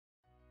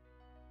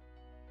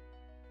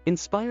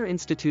Inspire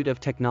Institute of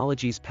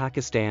Technologies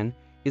Pakistan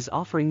is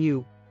offering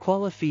you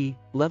Qualifi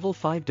Level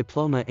 5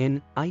 Diploma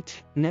in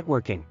IT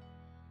Networking.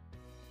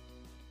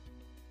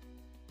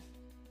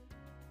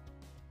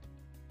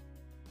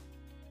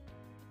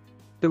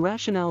 The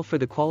rationale for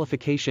the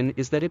qualification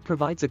is that it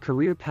provides a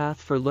career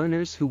path for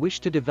learners who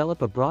wish to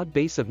develop a broad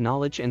base of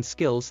knowledge and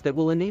skills that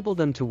will enable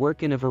them to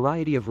work in a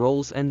variety of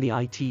roles in the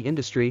IT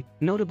industry,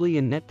 notably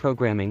in net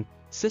programming,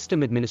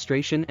 system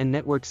administration and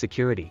network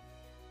security.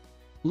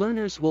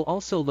 Learners will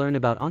also learn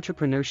about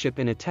entrepreneurship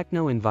in a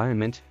techno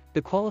environment.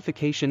 The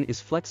qualification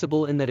is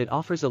flexible in that it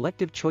offers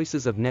elective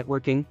choices of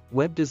networking,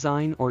 web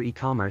design or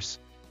e-commerce,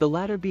 the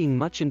latter being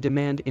much in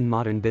demand in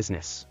modern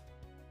business.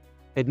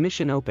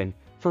 Admission open.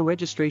 For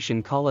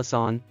registration, call us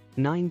on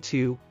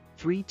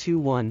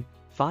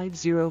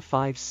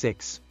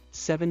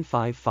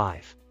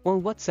 92-321-5056-755 or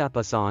WhatsApp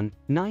us on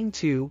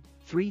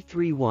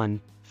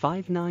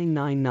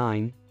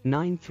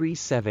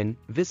 92-331-5999-937.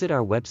 Visit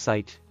our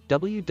website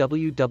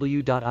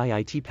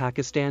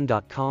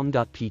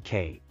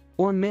www.iitpakistan.com.pk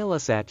or mail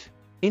us at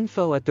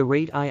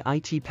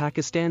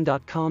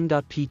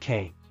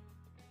info@iitpakistan.com.pk.